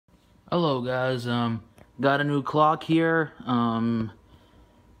Hello guys, got a new clock here. Kinda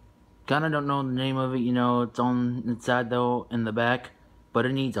don't know the name of it, it's on inside though in the back, but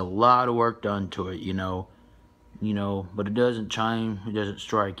it needs a lot of work done to it, but it doesn't chime, it doesn't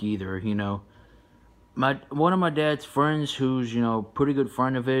strike either. One of my dad's friends who's, pretty good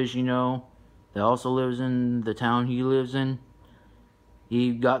friend of his, that also lives in the town he lives in.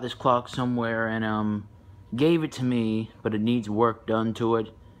 He got this clock somewhere and gave it to me, but it needs work done to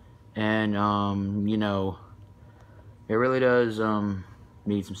it. And it really does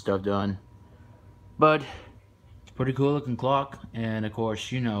need some stuff done, but it's a pretty cool looking clock. And of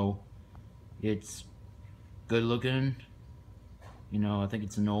course, it's good looking. I think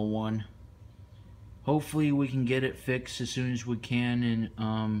it's an old one. Hopefully we can get it fixed as soon as we can, and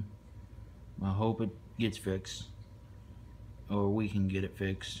I hope it gets fixed, or we can get it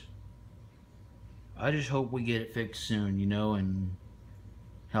fixed. I just hope we get it fixed soon, and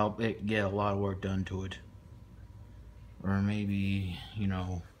help it get a lot of work done to it. Or maybe,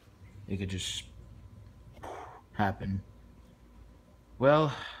 it could just happen.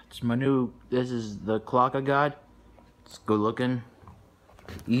 Well, this is the clock I got. It's good looking.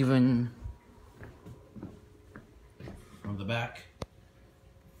 Even from the back.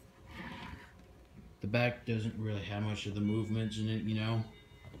 The back doesn't really have much of the movements in it,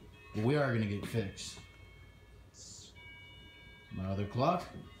 But we are gonna get it fixed. My other clock.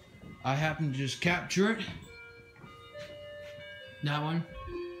 I happen to just capture it. That one.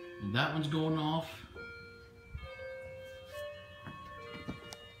 And that one's going off.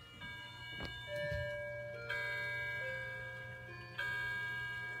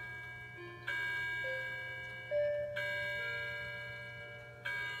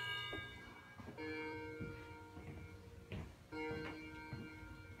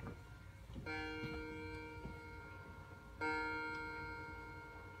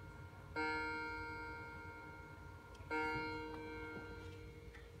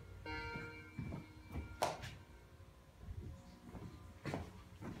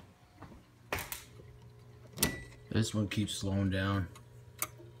 This one keeps slowing down.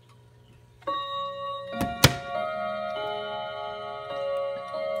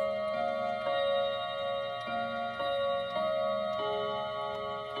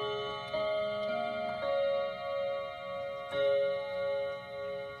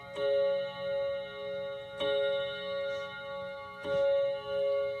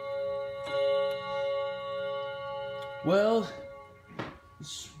 Well,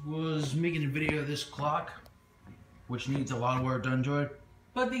 this was making a video of this clock, which needs a lot of work done to it,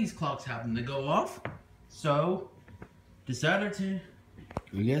 but these clocks happen to go off, so decided to,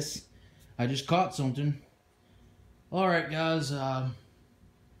 I guess I just caught something. Alright guys,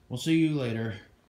 we'll see you later.